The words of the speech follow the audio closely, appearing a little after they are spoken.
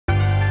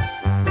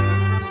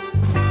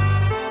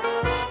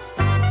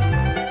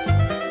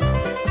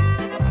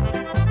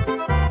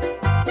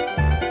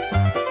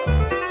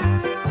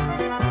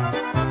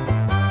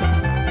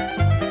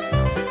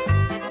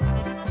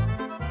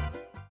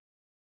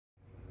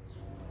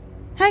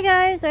Hi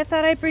guys, I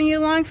thought I'd bring you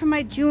along for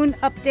my June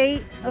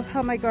update of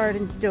how my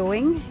garden's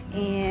doing,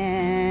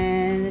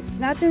 and it's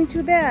not doing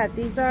too bad.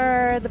 These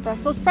are the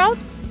Brussels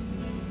sprouts.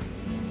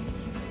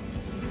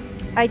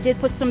 I did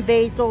put some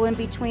basil in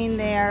between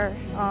there,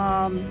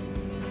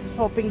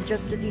 hoping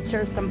just to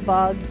deter some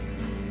bugs.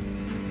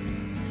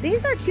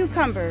 These are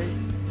cucumbers.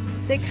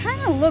 They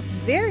kind of look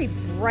very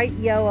bright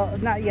yellow,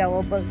 not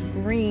yellow, but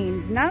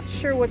green. Not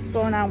sure what's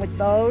going on with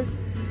those.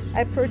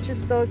 I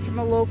purchased those from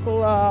a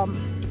local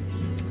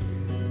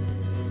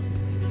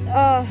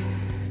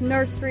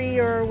nursery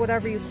or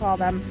whatever you call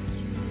them,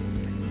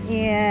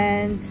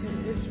 and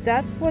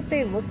that's what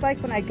they look like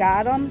when I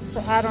got them.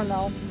 So I don't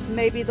know,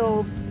 maybe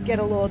they'll get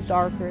a little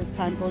darker as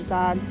time goes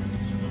on.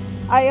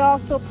 I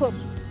also put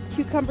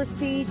cucumber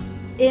seeds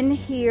in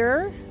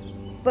here,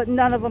 but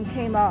none of them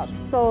came up.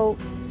 So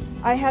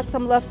I had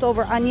some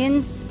leftover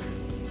onions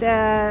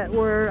that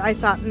were, I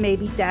thought,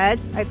 maybe dead.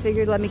 I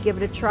figured let me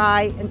give it a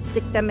try and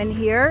stick them in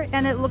here,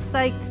 and it looks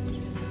like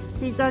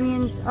these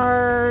onions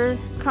are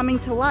coming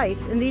to life,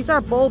 and these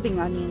are bulbing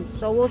onions,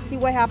 so we'll see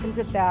what happens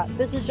with that.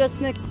 This is just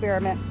an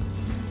experiment.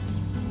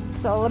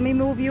 So let me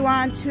move you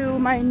on to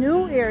my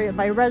new area,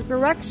 my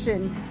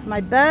resurrection,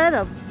 my bed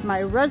of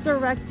my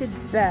resurrected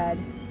bed.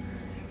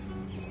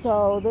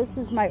 So this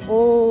is my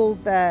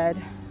old bed,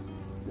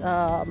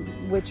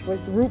 which was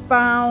root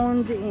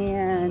bound,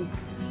 and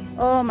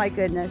oh my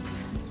goodness,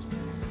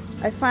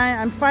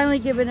 I'm finally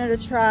giving it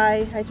a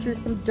try. I threw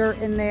some dirt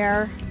in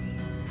there.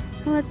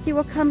 Let's see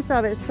what comes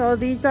of it. So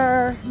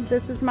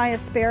this is my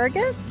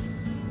asparagus,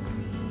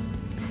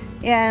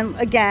 and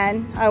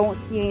again, I won't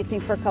see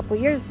anything for a couple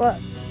of years, but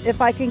if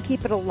I can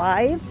keep it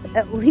alive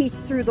at least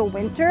through the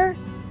winter,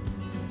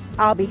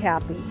 I'll be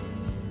happy.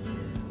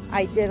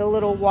 I did a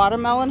little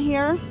watermelon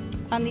here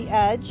on the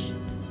edge,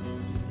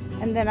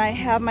 and then I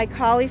have my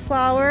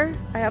cauliflower.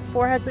 I have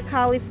 4 heads of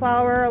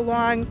cauliflower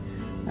along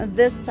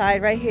this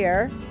side right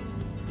here,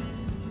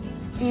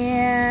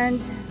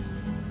 and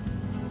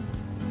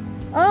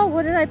oh,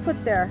 what did I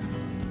put there?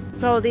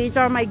 So these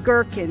are my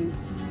gherkins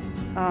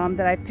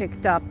that I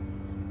picked up.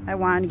 I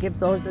wanted to give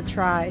those a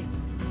try.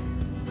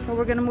 So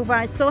we're gonna move on.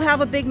 I still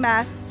have a big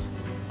mess.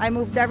 I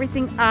moved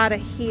everything out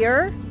of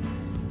here,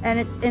 and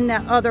it's in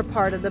that other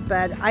part of the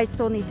bed. I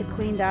still need to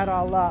clean that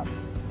all up.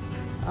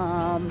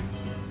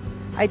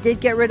 I did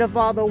get rid of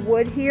all the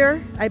wood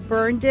here. I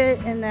burned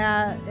it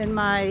in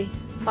my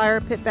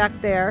fire pit back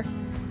there.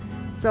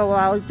 So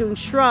while I was doing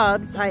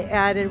shrubs, I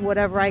added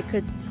whatever I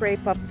could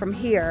scrape up from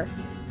here.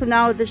 So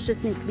now this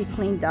just needs to be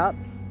cleaned up.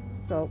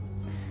 So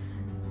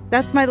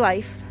that's my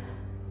life.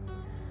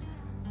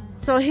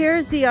 So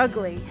here's the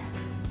ugly.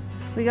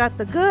 We got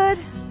the good,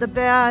 the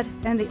bad,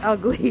 and the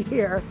ugly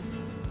here.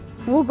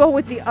 We'll go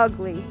with the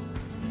ugly.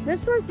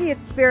 This was the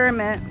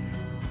experiment,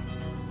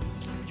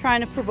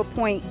 trying to prove a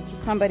point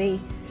to somebody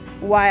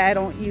why I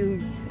don't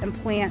use and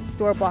plant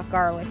store-bought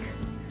garlic.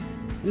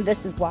 And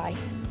this is why.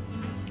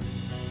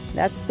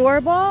 That's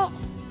store-bought,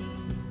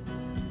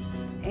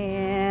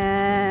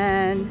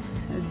 and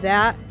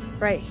that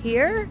right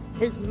here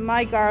is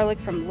my garlic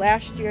from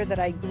last year that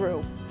I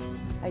grew.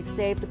 I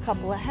saved a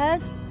couple of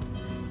heads.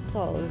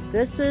 So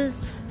this is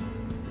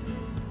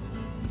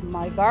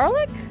my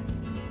garlic,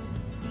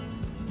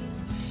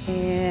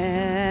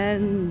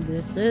 and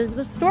this is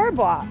the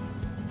store-bought.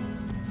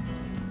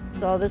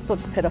 So this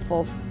looks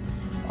pitiful.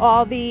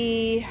 All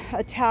the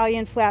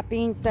Italian flat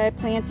beans that I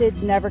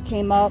planted never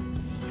came up.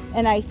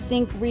 And I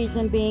think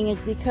reason being is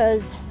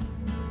because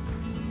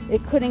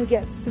it couldn't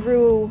get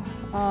through.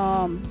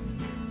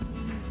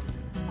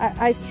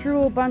 I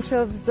threw a bunch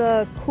of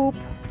the coop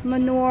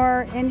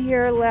manure in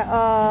here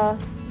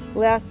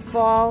last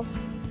fall.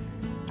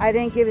 I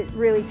didn't give it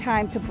really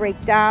time to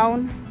break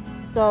down,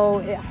 so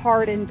it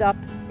hardened up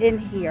in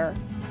here.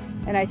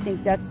 And I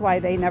think that's why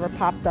they never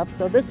popped up.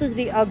 So this is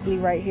the ugly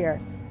right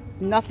here.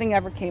 Nothing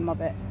ever came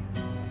of it.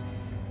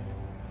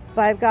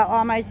 But I've got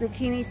all my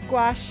zucchini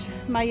squash,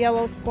 my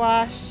yellow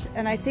squash,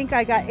 and I think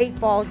I got 8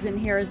 balls in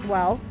here as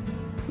well.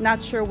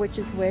 Not sure which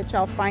is which.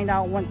 I'll find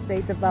out once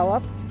they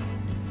develop.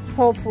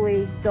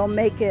 Hopefully they'll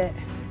make it.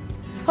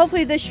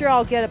 Hopefully this year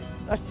I'll get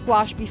a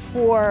squash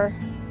before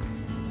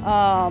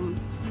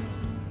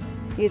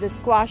either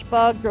squash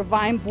bugs or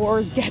vine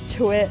borers get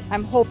to it.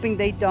 I'm hoping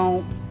they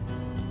don't.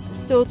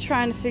 Still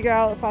trying to figure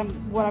out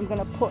what I'm going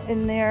to put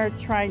in there,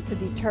 trying to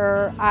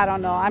deter. I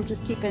don't know. I'm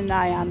just keeping an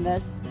eye on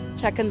this.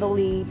 Checking the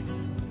leaves,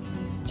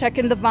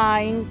 checking the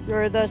vines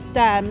or the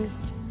stems,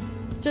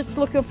 just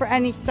looking for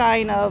any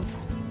sign of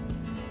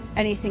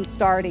anything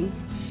starting.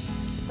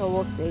 So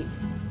we'll see.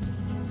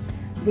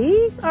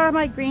 These are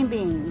my green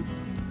beans.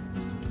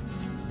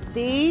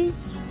 These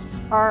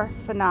are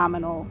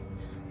phenomenal.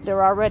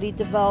 They're already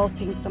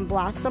developing some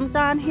blossoms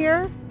on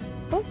here.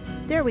 Oh,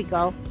 there we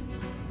go.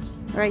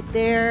 Right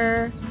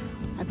there.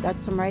 I've got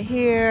some right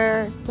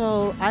here.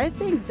 So I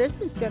think this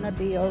is going to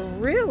be a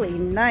really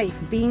nice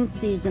bean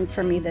season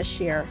for me this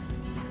year.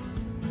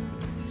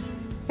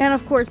 And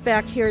of course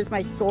back here is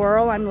my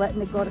sorrel. I'm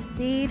letting it go to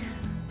seed.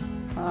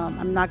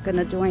 I'm not going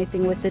to do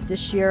anything with it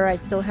this year. I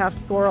still have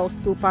sorrel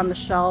soup on the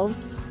shelves.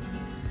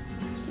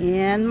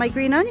 And my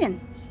green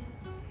onion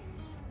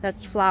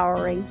that's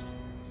flowering.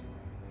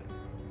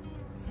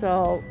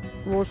 So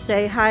we'll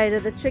say hi to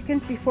the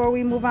chickens before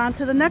we move on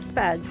to the next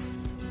beds.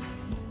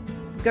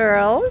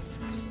 Girls,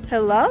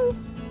 hello.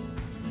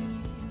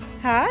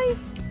 Hi.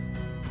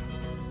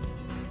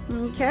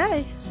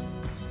 Okay.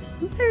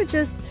 They're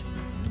just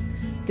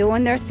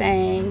doing their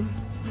thing.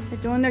 They're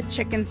doing their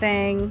chicken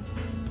thing.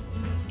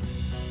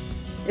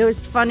 It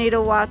was funny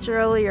to watch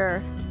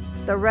earlier.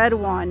 The red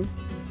one,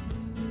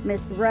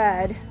 Miss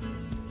Red,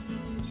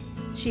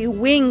 she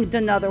winged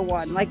another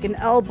one, like an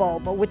elbow,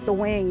 but with the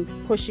wing,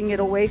 pushing it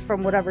away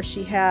from whatever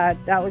she had.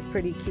 That was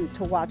pretty cute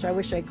to watch. I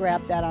wish I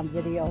grabbed that on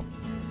video.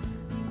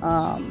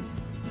 I'm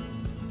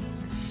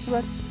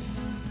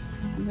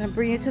gonna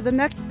bring you to the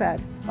next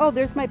bed. Oh,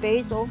 there's my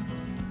basil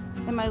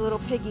and my little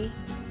piggy.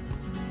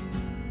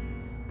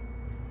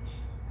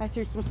 I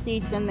threw some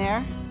seeds in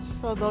there,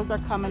 so those are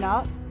coming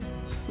up.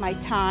 My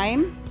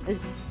thyme is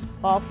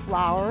all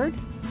flowered.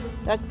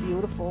 That's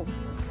beautiful.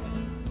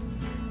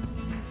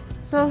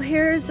 So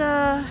here's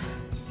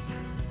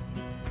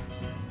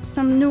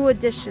some new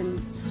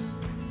additions.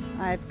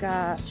 I've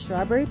got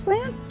strawberry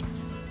plants,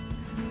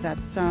 got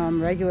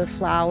some regular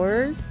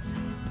flowers,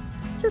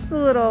 just a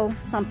little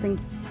something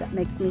that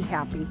makes me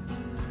happy.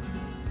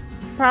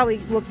 Probably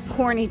looks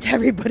corny to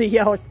everybody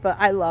else, but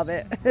I love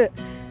it.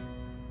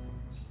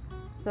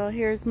 So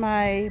here's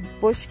my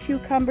bush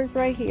cucumbers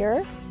right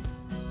here.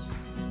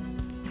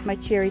 My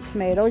cherry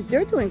tomatoes,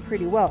 they're doing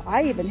pretty well.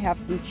 I even have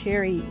some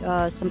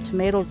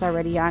tomatoes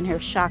already on here,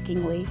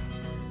 shockingly.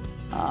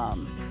 I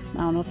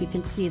don't know if you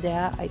can see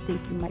that. I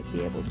think you might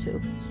be able to.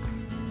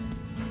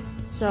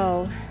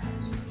 So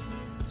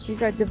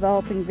these are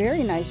developing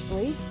very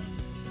nicely.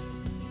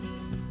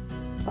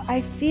 But I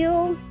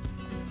feel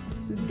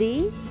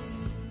these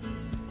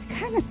are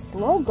kind of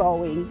slow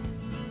going.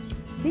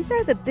 These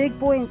are the big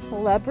boy and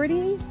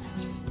celebrities.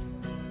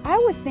 I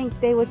would think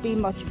they would be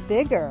much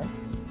bigger.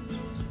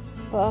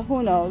 Well,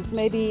 who knows?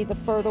 Maybe the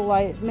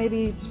fertilizer,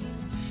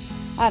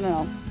 I don't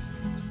know.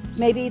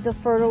 Maybe the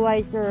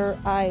fertilizer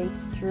I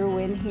threw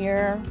in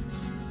here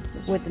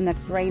with the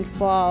next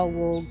rainfall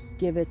will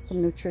give it some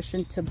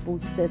nutrition to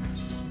boost its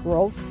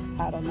growth.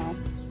 I don't know.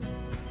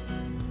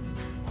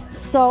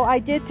 So I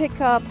did pick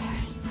up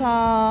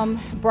some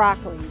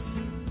broccolis.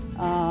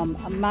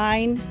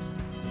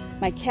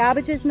 My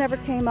cabbages never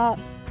came up,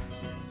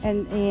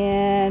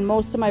 and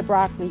most of my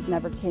broccolis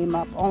never came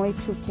up. Only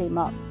 2 came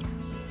up.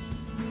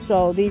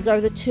 So these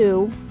are the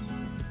 2.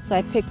 So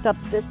I picked up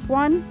this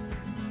one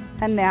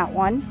and that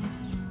one.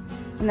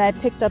 And I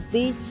picked up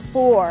these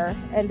 4,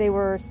 and they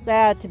were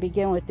sad to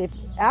begin with. They've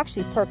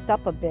actually perked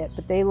up a bit,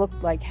 but they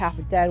looked like half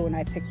dead when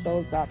I picked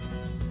those up.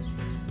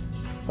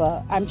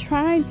 But I'm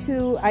trying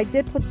to, I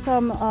did put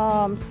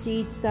some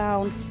seeds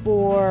down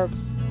for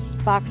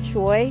bok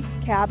choy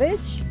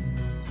cabbage.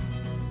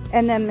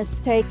 And then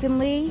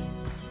mistakenly,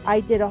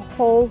 I did a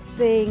whole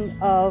thing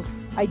of,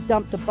 I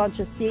dumped a bunch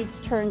of seeds.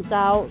 Turns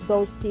out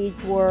those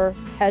seeds were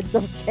heads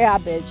of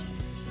cabbage.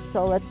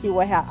 So let's see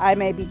what happens. I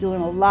may be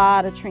doing a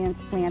lot of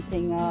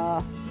transplanting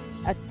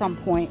at some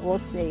point. We'll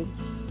see.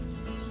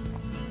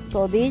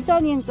 So these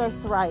onions are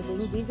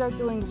thriving. These are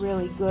doing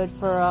really good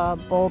for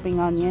bulbing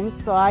onions.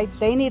 So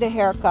they need a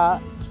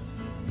haircut.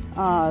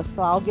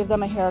 So I'll give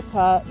them a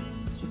haircut.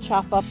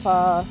 Chop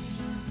up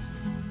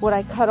what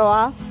I cut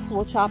off.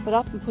 We'll chop it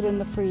up and put it in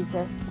the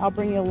freezer. I'll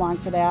bring you along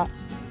for that.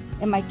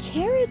 And my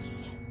carrots,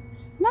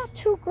 not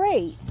too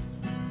great.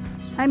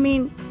 I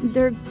mean,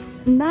 they're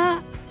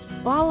not,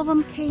 all of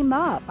them came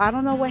up. I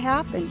don't know what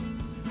happened.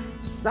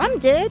 Some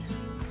did.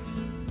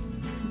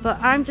 But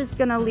I'm just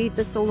gonna leave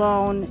this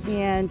alone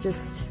and just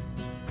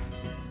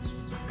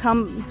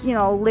come, you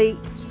know, late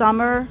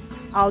summer,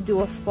 I'll do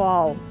a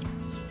fall.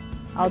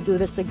 I'll do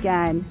this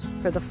again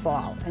for the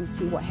fall and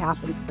see what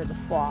happens for the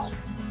fall.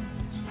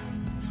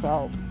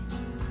 So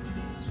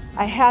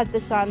I had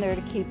this on there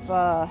to keep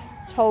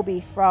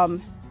Toby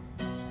from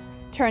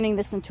turning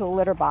this into a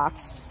litter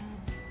box.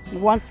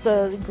 Once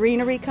the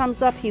greenery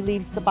comes up, he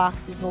leaves the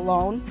boxes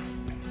alone.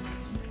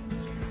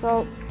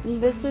 So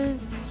this is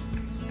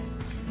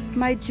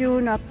my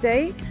June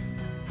update.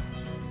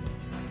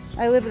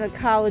 I live in a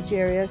college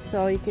area,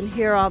 so you can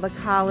hear all the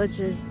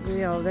colleges, you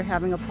know, they're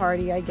having a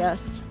party, I guess.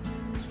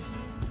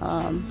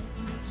 You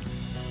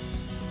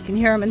can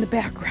hear them in the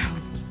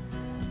background.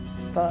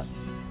 But,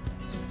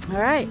 all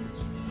right.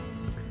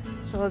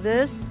 So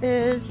this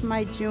is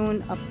my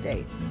June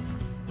update.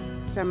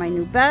 These are my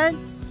new beds.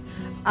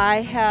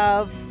 I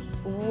have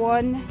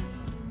one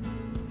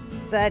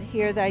bed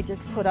here that I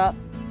just put up.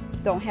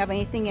 Don't have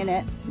anything in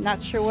it.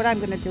 Not sure what I'm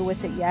going to do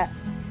with it yet.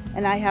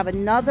 And I have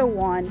another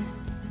one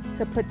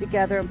to put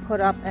together and put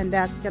up, and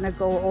that's going to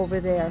go over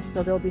there.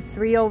 So there'll be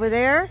 3 over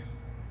there.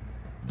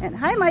 And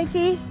hi,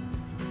 Mikey.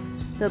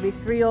 There'll be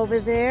 3 over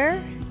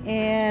there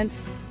and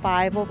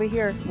 5 over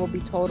here will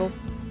be total.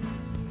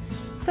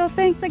 So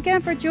thanks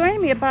again for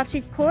joining me at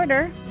Bobshi's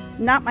Corner.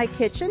 Not my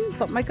kitchen,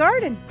 but my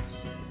garden.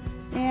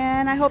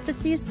 And I hope to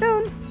see you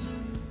soon.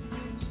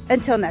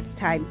 Until next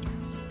time.